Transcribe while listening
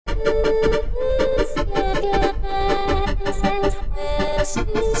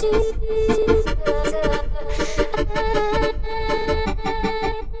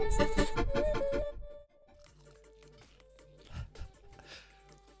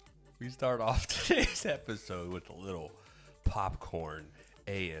We start off today's episode with a little popcorn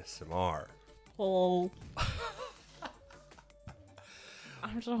ASMR. Oh.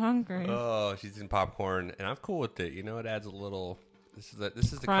 I'm so hungry. Oh, she's eating popcorn, and I'm cool with it. You know, it adds a little. This is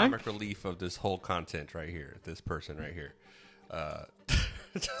the Crunch? comic relief of this whole content right here. This person right here.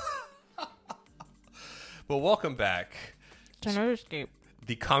 Well, welcome back To Nerdscape,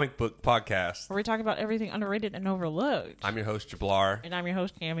 the comic book podcast. where we talk about everything underrated and overlooked. I'm your host Jablar, And I'm your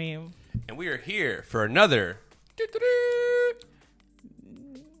host, Cammy. and we are here for another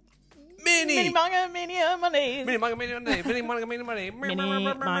Mini Manga Mania Mondays. Mini Manga Mania Monday. Mini Manga Mania Monday. Mini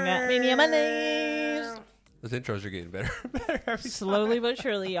Manga Mania Mondays. Those intros are getting better and better every Slowly but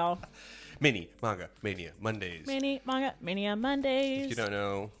surely, y'all. Mini Manga Mania Mondays. Mini Manga Mania Mondays. If you don't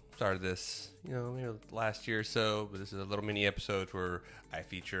know, started this, maybe last year or so, but this is a little mini episode where I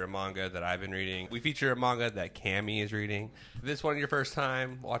feature a manga that I've been reading. We feature a manga that Cammy is reading. If this one your first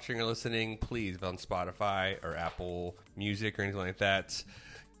time watching or listening, please, if on Spotify or Apple Music or anything like that,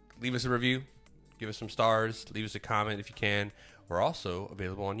 leave us a review, give us some stars, leave us a comment if you can. We're also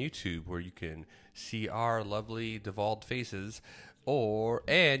available on YouTube where you can see our lovely devolved faces,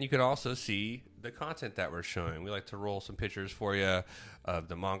 and you can also see the content that we're showing. We like to roll some pictures for you of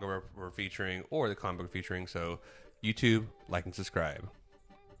the manga we're featuring or the comic book we're featuring. So YouTube, like and subscribe.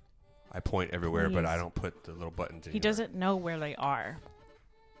 I point everywhere, but I don't put the little buttons in. He doesn't know where they are.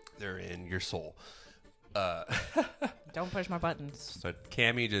 They're in your soul. Don't push my buttons. But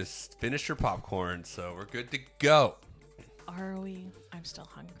Cammy just finished her popcorn, so we're good to go. Are we? I'm still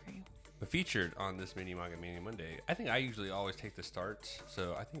hungry. Featured on this Mini Manga Mania Monday, I think I usually always take the start,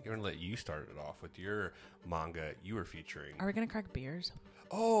 so I think I'm going to let you start it off with your manga you were featuring. Are we going to crack beers?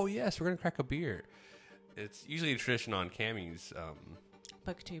 Oh, yes, we're going to crack a beer. It's usually a tradition on Cammy's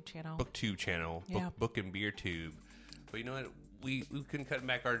BookTube channel. BookTube channel, Yeah. book and beer tube. But you know what? We couldn't cut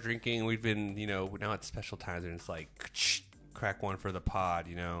back our drinking. We've been, now it's special times, and it's like, crack one for the pod,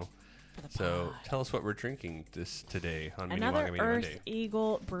 For the So pod. tell us what we're drinking today on Mini Another Manga Mania Earth Monday.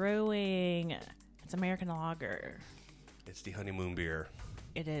 Eagle Brewing. It's American lager. It's the honeymoon beer.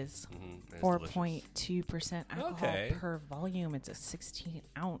 It is Mm-hmm. 4.2% alcohol Okay. per volume. It's a 16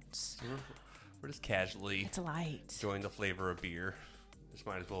 ounce. We're just casually It's light. enjoying the flavor of beer. This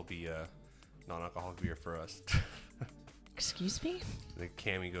might as well be a non-alcoholic beer for us. Excuse me? The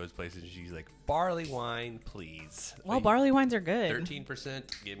Cammy goes places and she's like, barley wine, please. Well, Like, barley wines are good.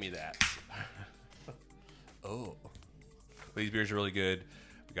 13%, give me that. Oh. But these beers are really good.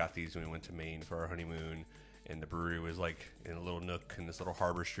 We got these when we went to Maine for our honeymoon, and the brewery was like in a little nook in this little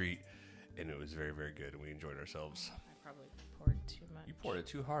harbor street, and it was very, very good, and we enjoyed ourselves. I probably poured too much. You poured it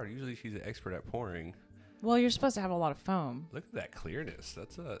too hard. Usually she's an expert at pouring. Well, you're supposed to have a lot of foam. Look at that clearness.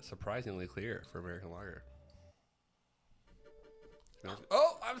 That's surprisingly clear for American lager.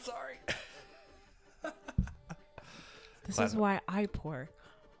 Oh, I'm sorry. This is why I pour.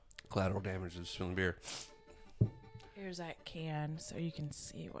 Collateral damage of spilling beer. Here's that can so you can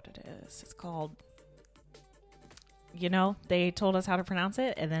see what it is. It's called, they told us how to pronounce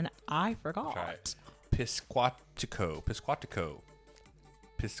it, and then I forgot. Try it. Pisquatico. Pisquatico.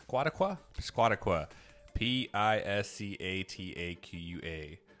 Pisquataqua? Pisquataqua.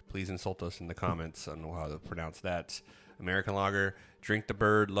 Piscataqua. Please insult us in the comments on how to pronounce that. American lager. Drink the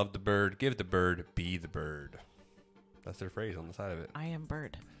bird, love the bird, give the bird, be the bird. That's their phrase on the side of it. I am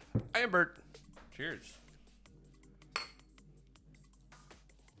Bird. I am Bird. Cheers.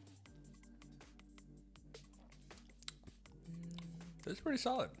 It's pretty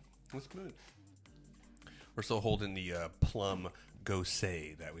solid. It's smooth. We're still holding the plum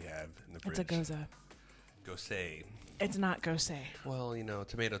gosei that we have in the fridge. It's a goza. Gosei. It's not gosei. Well,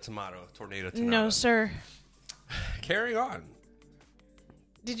 tomato, tornado. No, sir. Carrying on.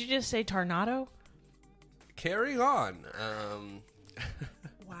 Did you just say tornado? Carrying on.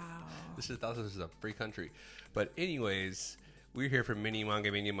 Wow. This is a free country. But anyways, we're here for Mini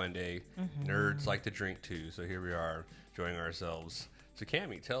Manga Mania Monday. Mm-hmm. Nerds like to drink too, so here we are enjoying ourselves. So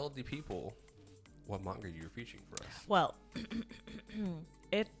Cammy, tell the people what manga you're featuring for us. Well,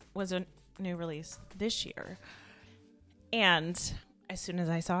 it was a new release this year. And as soon as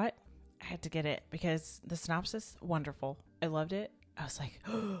I saw it, I had to get it because the synopsis, wonderful. I loved it. I was like,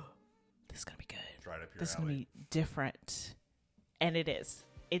 oh, this is going to be good. It's right up your This is going alley. to be different. And it is.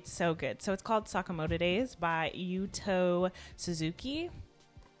 It's so good. So it's called Sakamoto Days by Yuto Suzuki.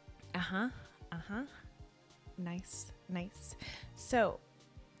 Nice. So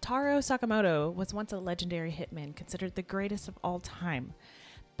Taro Sakamoto was once a legendary hitman, considered the greatest of all time.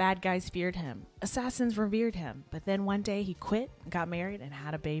 Bad guys feared him. Assassins revered him. But then one day he quit, got married, and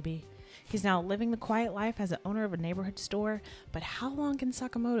had a baby. He's now living the quiet life as the owner of a neighborhood store. But how long can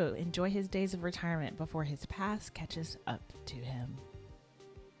Sakamoto enjoy his days of retirement before his past catches up to him?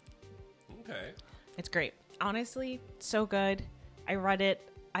 Okay. It's great. Honestly, so good. I read it.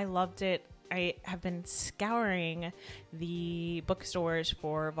 I loved it. I have been scouring the bookstores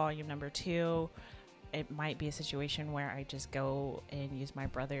for volume number 2. It might be a situation where I just go and use my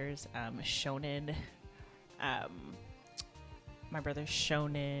brother's shonen.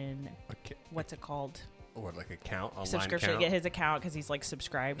 Okay. What's it called? Or like account, online Subscription. account? Get his account because he's like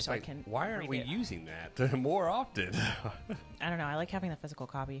subscribed, It's so like, I can. why aren't read we it. using that more often? I don't know. I like having the physical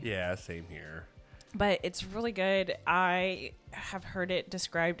copy. Yeah, same here. But it's really good. I have heard it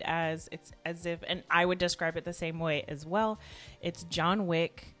described as if, and I would describe it the same way as well. It's John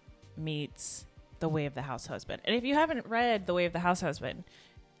Wick meets The Way of the House Husband. And if you haven't read The Way of the House Husband,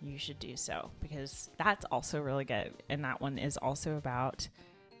 you should do so because that's also really good. And that one is also about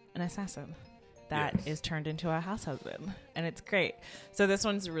an assassin that is turned into a house husband, and it's great. So this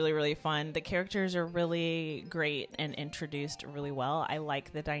one's really, really fun. The characters are really great and introduced really well. I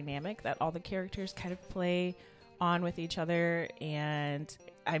like the dynamic that all the characters kind of play on with each other, and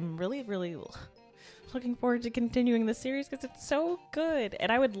I'm really, really looking forward to continuing the series because it's so good.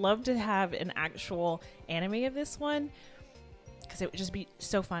 And I would love to have an actual anime of this one because it would just be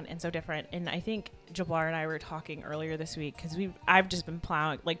so fun and so different. And I think Jablar and I were talking earlier this week because I've just been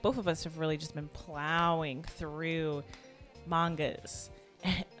plowing, like both of us have really just been plowing through mangas.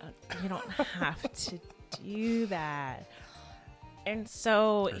 You don't have to do that. And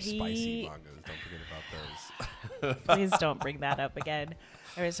so They're spicy mangas. Don't forget about those. Please don't bring that up again.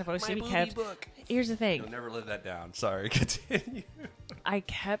 I was supposed to be kept. Book. Here's the thing. You'll never live that down. Sorry, continue. I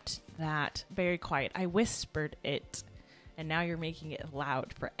kept that very quiet. I whispered it. And now you're making it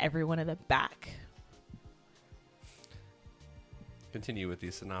loud for everyone in the back. Continue with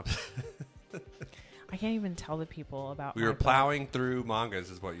the synopsis. I can't even tell the people about. We were plowing through mangas,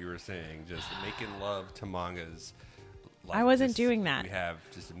 is what you were saying. Just making love to mangas. Like I wasn't doing that. We have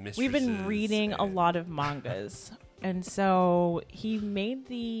just mistresses. We've been reading a lot of mangas, and so he made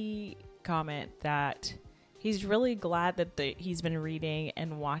the comment that he's really glad that he's been reading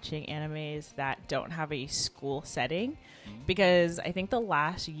and watching animes that don't have a school setting, because I think the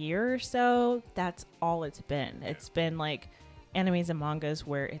last year or so, that's all it's been. Yeah. It's been like animes and mangas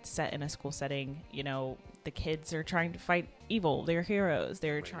where it's set in a school setting. You know, the kids are trying to fight evil. They're heroes.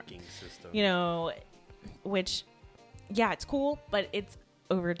 They're trying, you know, which, yeah, it's cool, but it's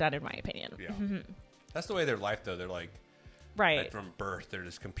overdone in my opinion. Yeah. That's the way their life, though. They're like, right from birth, they're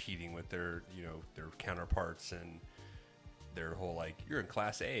just competing with their, you know, their counterparts, and their whole like, you're in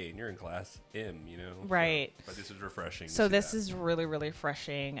class A and you're in class M, you know. Right. So, but this is refreshing. So this is really, really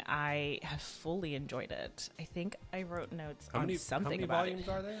refreshing. I have fully enjoyed it. I think I wrote notes on something about it. How many volumes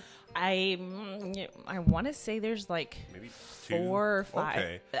are there? I want to say there's like maybe 4 or 5.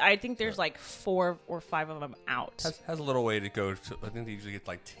 Okay. I think there's like 4 or 5 of them out. Has a little way to go. I think they usually get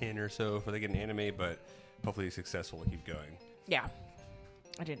like 10 or so before they get an anime, but hopefully it's successful to keep going. Yeah.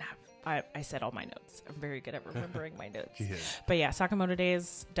 I didn't have. I said all my notes. I'm very good at remembering my notes. Yeah. But yeah, Sakamoto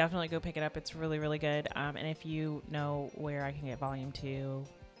Days, definitely go pick it up. It's really, really good. And if you know where I can get volume 2,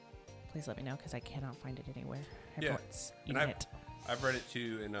 please let me know because I cannot find it anywhere. Everyone's eating it. I've read it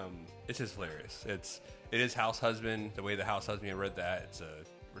too, and it's just hilarious. It is House Husband. The way the House Husband, I read that, it's a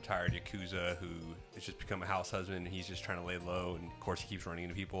retired Yakuza who has just become a house husband, and he's just trying to lay low, and of course he keeps running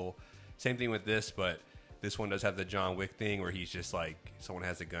into people. Same thing with this, but this one does have the John Wick thing where he's just like, someone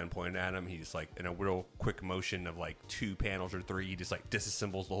has a gun pointed at him. He's like, in a real quick motion of like 2 panels or 3, he just like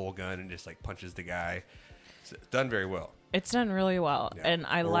disassembles the whole gun and just like punches the guy. It's done very well. It's done really well. Yeah. And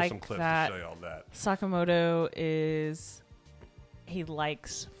I like some clips that, to show you all that Sakamoto he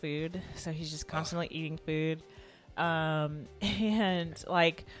likes food. So he's just constantly eating food. And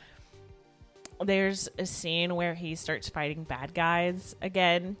like, there's a scene where he starts fighting bad guys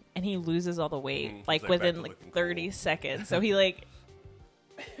again, and he loses all the weight like within like 30 seconds. So he like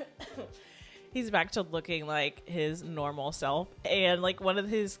he's back to looking like his normal self, and like one of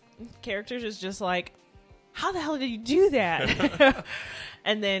his characters is just like, how the hell did you do that?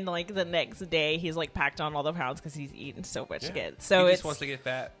 And then like the next day he's like packed on all the pounds because he's eaten so much again. So he just wants to get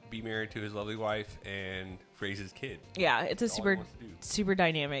fat, be married to his lovely wife, and raise his kid. Yeah, it's a super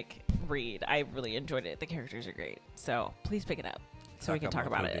dynamic read. I really enjoyed it. The characters are great. So please pick it up so we can talk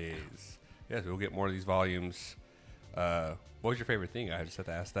about it. Yes, we'll get more of these volumes. What was your favorite thing? I just had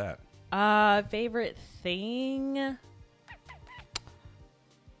to ask that. Favorite thing?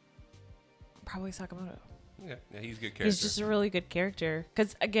 Probably Sakamoto. Yeah, he's a good character. He's just a really good character.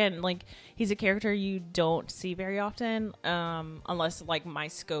 Because, again, like, he's a character you don't see very often, unless, like, my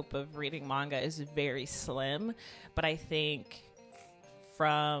scope of reading manga is very slim. But I think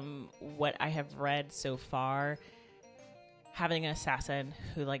from what I have read so far, having an assassin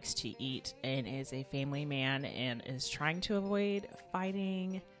who likes to eat and is a family man and is trying to avoid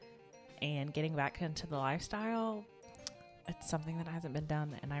fighting and getting back into the lifestyle, it's something that hasn't been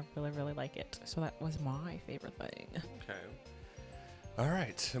done, and I really, really like it. So that was my favorite thing. Okay. All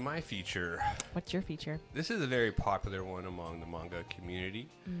right, so my feature. What's your feature? This is a very popular one among the manga community.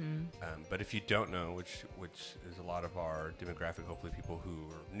 But if you don't know, which is a lot of our demographic, hopefully people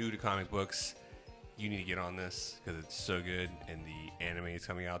who are new to comic books, you need to get on this because it's so good, and the anime is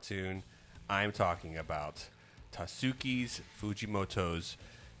coming out soon. I'm talking about Tatsuki Fujimoto's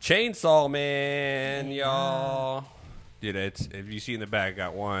Chainsaw Man, y'all. Dude, if you see in the back,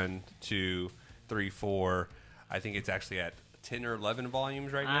 got 1, 2, 3, 4. I think it's actually at 10 or 11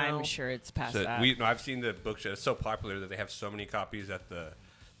 volumes right now. I'm sure it's past So that. I've seen the bookshelf. It's so popular that they have so many copies at the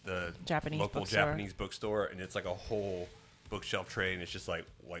Japanese local bookstore. Japanese bookstore, and it's like a whole bookshelf tray, and it's just like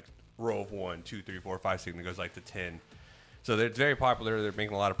row of 1, 2, 3, 4, 5, 6, and it goes like to 10. So it's very popular. They're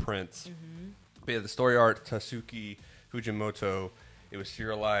making a lot of prints. But yeah, the story art, Tatsuki Fujimoto. It was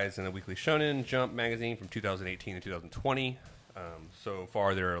serialized in the Weekly Shonen Jump magazine from 2018 to 2020. So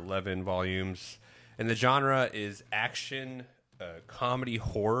far, there are 11 volumes. And the genre is action, comedy,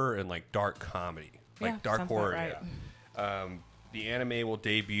 horror, and like dark comedy. Like dark horror, right. yeah. The anime will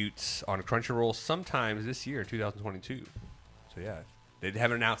debut on Crunchyroll sometimes this year, 2022. So yeah, they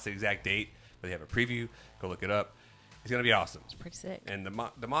haven't announced the exact date, but they have a preview. Go look it up. It's going to be awesome. It's pretty sick. And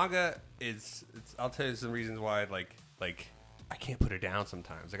the manga I'll tell you some reasons why like I can't put it down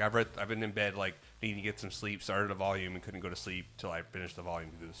sometimes. Like I've been in bed like needing to get some sleep, started a volume and couldn't go to sleep till I finished the volume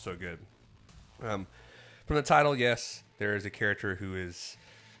because it was so good. From the title, yes, there is a character who is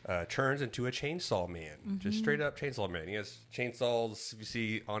turns into a chainsaw man, just straight up chainsaw man. He has chainsaws you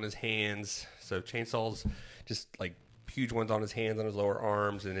see on his hands, so chainsaws just like huge ones on his hands, on his lower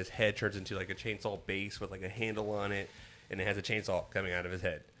arms, and his head turns into like a chainsaw base with like a handle on it, and it has a chainsaw coming out of his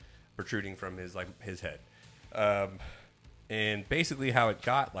head, protruding from his head. And basically how it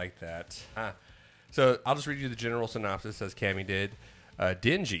got like that. So I'll just read you the general synopsis as Cammy did.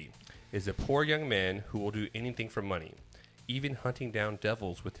 Denji is a poor young man who will do anything for money, even hunting down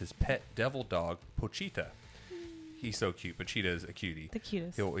devils with his pet devil dog, Pochita. He's so cute. Pochita is a cutie. The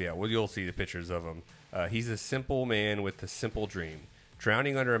cutest. You'll see the pictures of him. He's a simple man with a simple dream,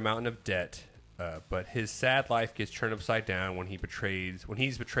 drowning under a mountain of debt. But his sad life gets turned upside down when he's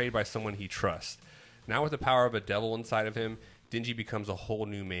betrayed by someone he trusts. Now with the power of a devil inside of him, Denji becomes a whole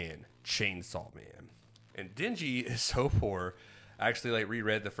new man, Chainsaw Man. And Denji is so poor. I actually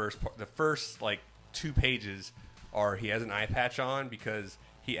reread the first 2 pages he has an eye patch on because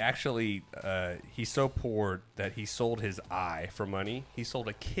he actually he's so poor that he sold his eye for money. He sold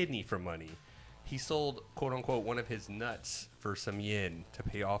a kidney for money. He sold, quote unquote, one of his nuts for some yen to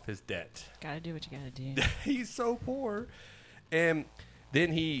pay off his debt. Gotta do what you gotta do. He's so poor. And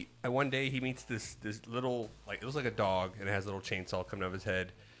then one day he meets this little, it looks like a dog, and it has a little chainsaw coming out of his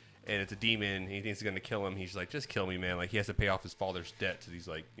head, and it's a demon, and he thinks he's going to kill him. He's like, just kill me, man. He has to pay off his father's debt to these,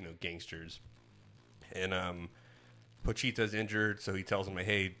 gangsters. And Pochita's injured, so he tells him,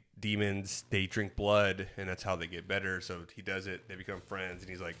 hey, demons, they drink blood, and that's how they get better. So he does it. They become friends, and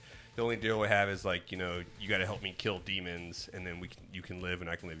he's like, the only deal we have is, you got to help me kill demons, and then you can live, and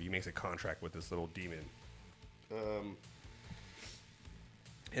I can live. He makes a contract with this little demon.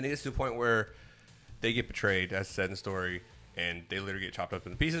 And it gets to a point where they get betrayed, as said in the story, and they literally get chopped up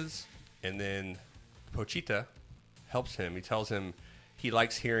into pieces. And then Pochita helps him. He tells him he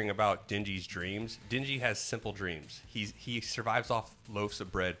likes hearing about Denji's dreams. Denji has simple dreams. He survives off loaves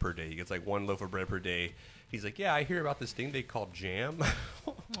of bread per day. He gets 1 loaf of bread per day. He's like, yeah, I hear about this thing they call jam.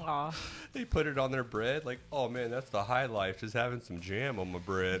 Aw. They put it on their bread. Oh, man, that's the high life, just having some jam on my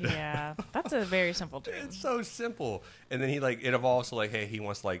bread. Yeah, that's a very simple dream. It's so simple. And then he it evolves to hey, he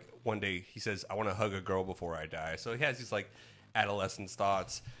wants one day he says, I want to hug a girl before I die. So he has these adolescent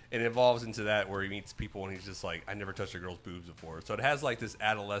thoughts, and it evolves into that where he meets people and he's just I never touched a girl's boobs before. So it has this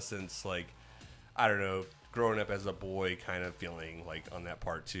adolescence, I don't know, growing up as a boy kind of feeling on that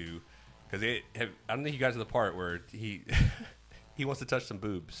part too. Because I don't think you got to the part where he he wants to touch some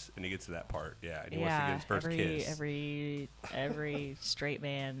boobs, and he gets to that part. Yeah, and he wants to get his first kiss. Every straight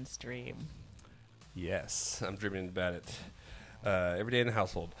man's dream. Yes, I'm dreaming about it every day in the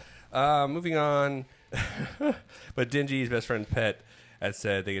household. Moving on. But Denji's best friend's pet, as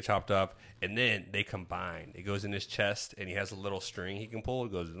said, they get chopped up, And then they combine. It goes in his chest, and he has a little string he can pull.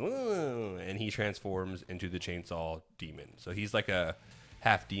 It goes, and he transforms into the Chainsaw Demon. So he's like a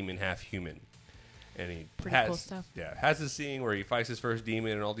half demon, half human. And he Pretty cool stuff. Yeah, has this scene where he fights his first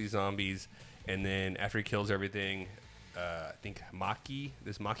demon and all these zombies. And then after he kills everything, I think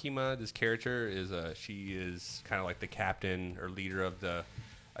Makima, this character, she is kind of like the captain or leader of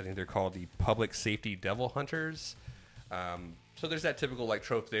I think they're called the Public Safety Devil Hunters. So there's that typical like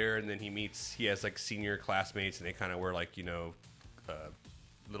trope there, and then he has like senior classmates, and they kind of wear like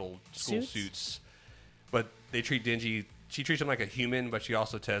little school suits. But they treat Denji. She treats him like a human, but she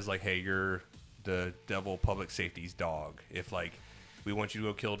also says like, "Hey, you're the Devil Public Safety's dog. If like we want you to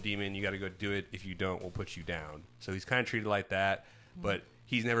go kill a demon, you got to go do it. If you don't, we'll put you down." So he's kind of treated like that, but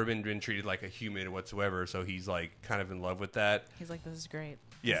he's never been treated like a human whatsoever. So he's like kind of in love with that. He's like, "This is great.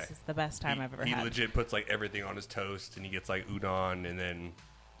 Yeah, this is the best time I've ever had." He legit puts like everything on his toast, and he gets like udon, and then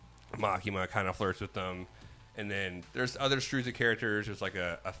Makima kind of flirts with them. And then there's other strews of characters. There's like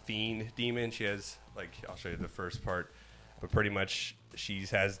a fiend demon. She has like, I'll show you the first part, but pretty much she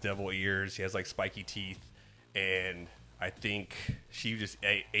has devil ears. She has like spiky teeth, and I think she just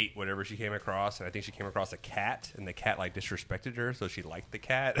ate whatever she came across. And I think she came across a cat, and the cat like disrespected her, so she liked the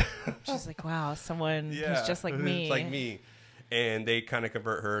cat. She's like, "Wow, someone who's just like me." It's like me. And they kind of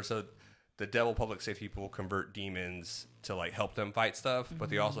convert her. So the Devil Public Safety people convert demons to like help them fight stuff, but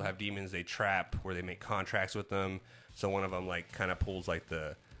they also have demons they trap where they make contracts with them. So one of them like kind of pulls like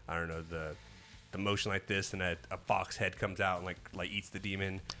the motion like this, and a fox head comes out and like eats the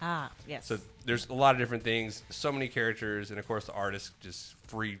demon. Ah, yes. So there's a lot of different things, so many characters, and of course the artist just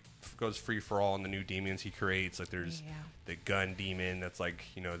goes free for all in the new demons he creates. Like there's the gun demon that's like,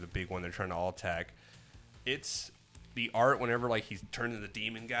 the big one they're trying to all attack. It's the art whenever like he's turned into the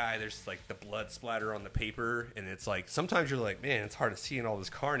demon guy, there's like the blood splatter on the paper, and it's like sometimes you're like, man, it's hard to see in all this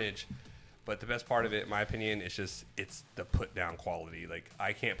carnage. But the best part of it, in my opinion, it's the put down quality. Like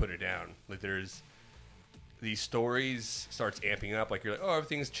I can't put it down. Like there's these stories starts amping up, like you're like, oh,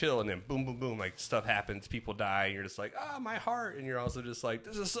 everything's chill, and then boom, boom, boom, like stuff happens, people die, and you're just like, oh, my heart, and you're also just like,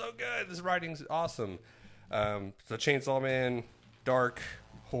 this is so good, this writing's awesome. So Chainsaw Man, dark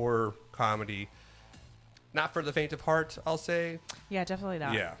horror comedy. Not for the faint of heart, I'll say. Yeah, definitely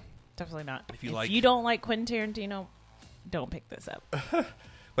not. Yeah. Definitely not. If you don't like Quentin Tarantino, don't pick this up.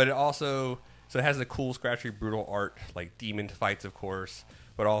 But it also, so it has the cool, scratchy, brutal art, like demon fights, of course,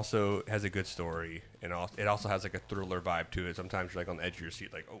 but also has a good story. And it also has like a thriller vibe to it. Sometimes you're like on the edge of your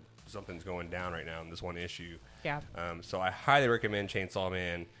seat, like, oh, something's going down right now in this one issue. Yeah. So I highly recommend Chainsaw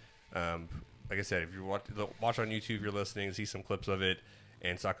Man. Like I said, if you watch on YouTube, you're listening, see some clips of it,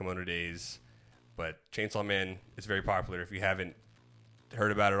 and Sakamoto Days. But Chainsaw Man is very popular. If you haven't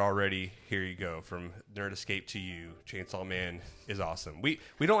heard about it already, here you go. From Nerd Escape to you, Chainsaw Man is awesome. We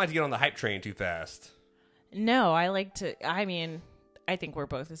don't like to get on the hype train too fast. No, I think we're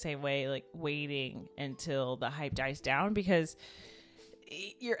both the same way, like waiting until the hype dies down, because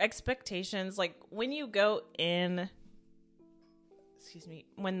your expectations, like when you go in,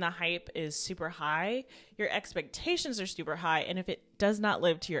 when the hype is super high, your expectations are super high, and if it does not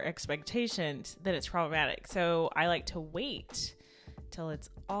live to your expectations, then it's problematic. So I like to wait till it's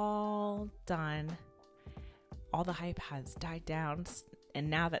all done, all the hype has died down, and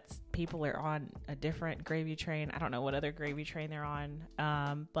now that people are on a different gravy train, I don't know what other gravy train they're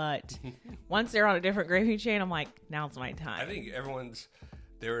on, but once they're on a different gravy train, I'm like, now's my time. I think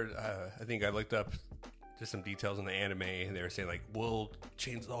I think I looked up just some details on the anime, and they were saying like, will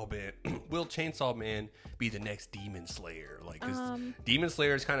Chainsaw Man be the next Demon Slayer? Like, 'cause Demon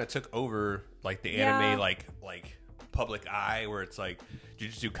Slayers kind of took over like the anime like public eye, where it's like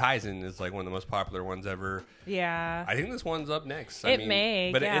Jujutsu Kaisen is like one of the most popular ones ever. Yeah, I think this one's up next. But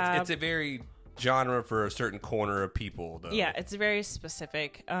it's a very genre for a certain corner of people, though. Yeah, it's very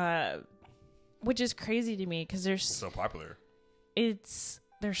specific, which is crazy to me because there's so popular. There's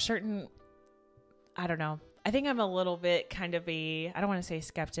certain, I don't know. I think I'm a little bit kind of I don't want to say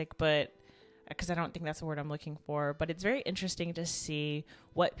skeptic, but because I don't think that's the word I'm looking for, but it's very interesting to see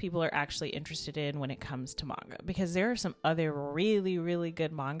what people are actually interested in when it comes to manga, because there are some other really, really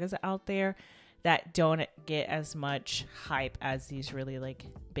good mangas out there that don't get as much hype as these really like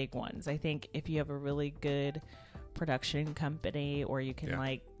big ones. I think if you have a really good production company, or you can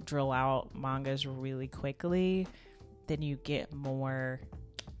like drill out mangas really quickly, then you get more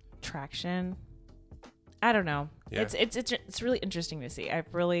traction. I don't know. Yeah. It's really interesting to see.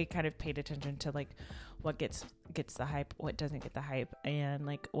 I've really kind of paid attention to like what gets the hype, what doesn't get the hype, and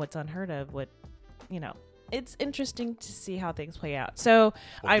like what's unheard of, what it's interesting to see how things play out. So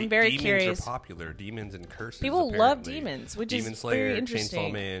I'm very curious. Demons are popular. Demons and curses. People apparently. love demons, which Demon is Slayer, very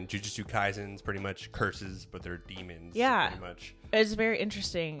interesting. Chainsaw Man, Jujutsu Kaisen's pretty much curses, but they're demons. Yeah, pretty much. It's very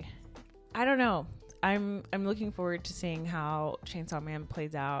interesting. I don't know. I'm looking forward to seeing how Chainsaw Man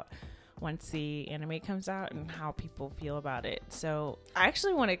plays out once the anime comes out and how people feel about it. So I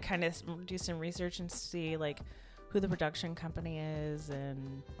actually want to kind of do some research and see like who the production company is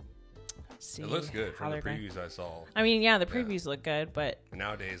and see. It looks good from the they're previews I saw. I mean, yeah, the previews look good, but And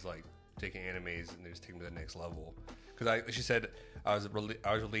nowadays, like taking animes and they just take them to the next level. Because she said I was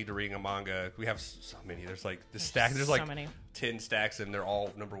relieved to reading a manga. We have so many. There's like the stack. There's like so many. 10 stacks, and they're all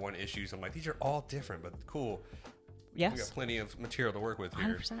 #1 issues. I'm like, these are all different, but cool. Yes, We got plenty of material to work with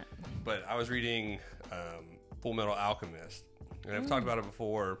here. 100%. But I was reading Full Metal Alchemist, and I've talked about it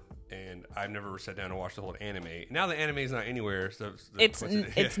before, and I've never sat down and watched the whole anime. Now the anime is not anywhere, so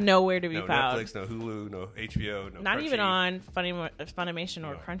It's nowhere to be no found. Netflix, no Hulu, no HBO, no Not Crunchy. even on Funimation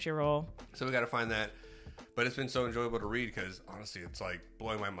or No. Crunchyroll. So we got to find that. But it's been so enjoyable to read because honestly, it's like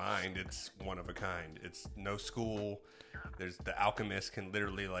blowing my mind. It's one of a kind. It's no school. There's the alchemist can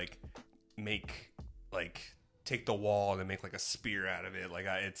literally like take the wall and then make like a spear out of it.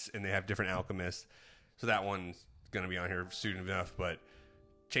 And they have different alchemists. So that one's gonna be on here soon enough. But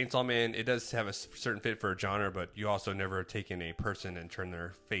Chainsaw Man, it does have a certain fit for a genre, but you also never have taken a person and turn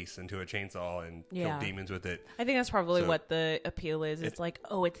their face into a chainsaw and kill demons with it. I think that's probably So what the appeal is. It's like,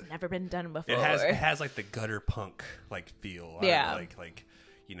 oh, it's never been done before. It has like the gutter punk like feel. Yeah. Like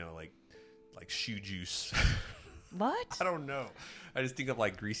shoe juice. What? I don't know. I just think of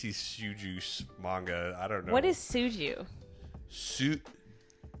like greasy shoe juice manga. I don't know. What is suju? Shoe,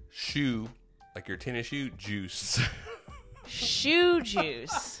 like your tennis shoe, juice. Shoe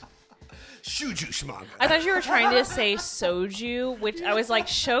juice. Shoe juice manga. I thought you were trying to say soju, which I was like,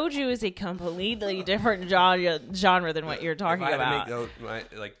 shoju is a completely different genre than what you're talking if I about. had to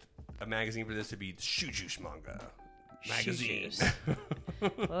make like a magazine for this to be shoe juice manga magazine. Shoe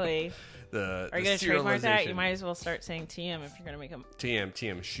juice. Boy. Are you going to trademark that? You might as well start saying TM if you're going to make them.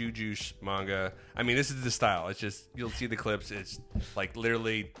 TM, shoe juice manga. I mean, this is the style. It's just, you'll see the clips. It's like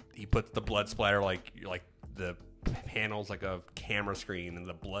literally, he puts the blood splatter like the panels like a camera screen and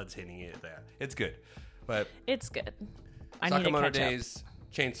the blood's hitting it. It's good. But it's good. I need to Sakamoto catch Days,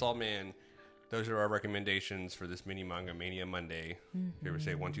 Chainsaw Man. Those are our recommendations for this Mini Manga Mania Monday. You ever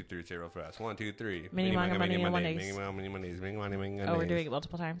say 1, 2, 3, say it real fast. 1, 2, 3. Mini Manga Mania Mondays. Mini Manga Mondays. Mini Manga Mondays. Oh, we're doing it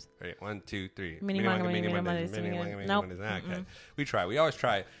multiple times. Right, 1, 2, 3. Mini Manga Mania Mondays. Mini Manga Mania Nope. Mondays. Okay. We try. We always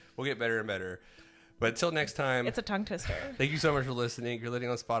try. We'll get better and better. But until next time, It's a tongue twister. thank you so much for listening. If you're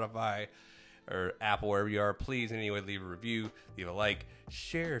listening on Spotify or Apple, wherever you are, please anyway leave a review, leave a like,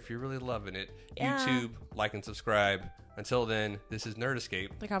 share if you're really loving it. Yeah. YouTube, like and subscribe. Until then, this is Nerd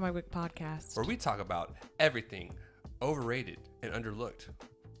Escape, The Comic Book Podcast. where we talk about everything overrated and underlooked.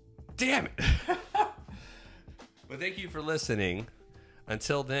 Damn it! But thank you for listening.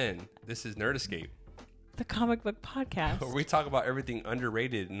 Until then, this is Nerd Escape, The Comic Book Podcast. where we talk about everything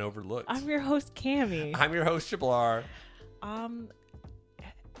underrated and overlooked. I'm your host, Cammie. I'm your host, Jablar.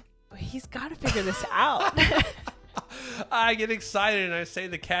 He's got to figure this out. I get excited and I say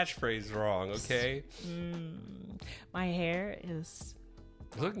the catchphrase wrong, okay? My hair is...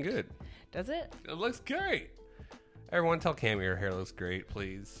 It's looking good. Does it? It looks great. Everyone tell Cammie her hair looks great,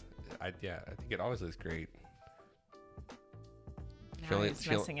 please. I think it always looks great. Now he's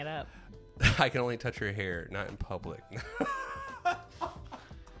messing it up. I can only touch her hair, not in public.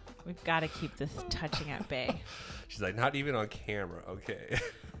 We've got to keep this touching at bay. She's like, not even on camera, okay?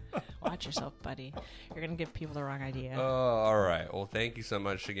 Watch yourself, buddy. You're going to give people the wrong idea. Oh, all right. Well, thank you so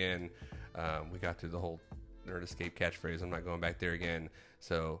much again. We got through the whole Nerd Escape catchphrase. I'm not going back there again.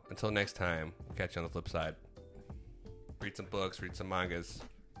 So until next time, we'll catch you on the flip side. Read some books, read some mangas.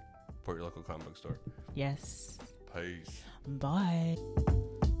 Support your local comic book store. Yes. Peace. Bye.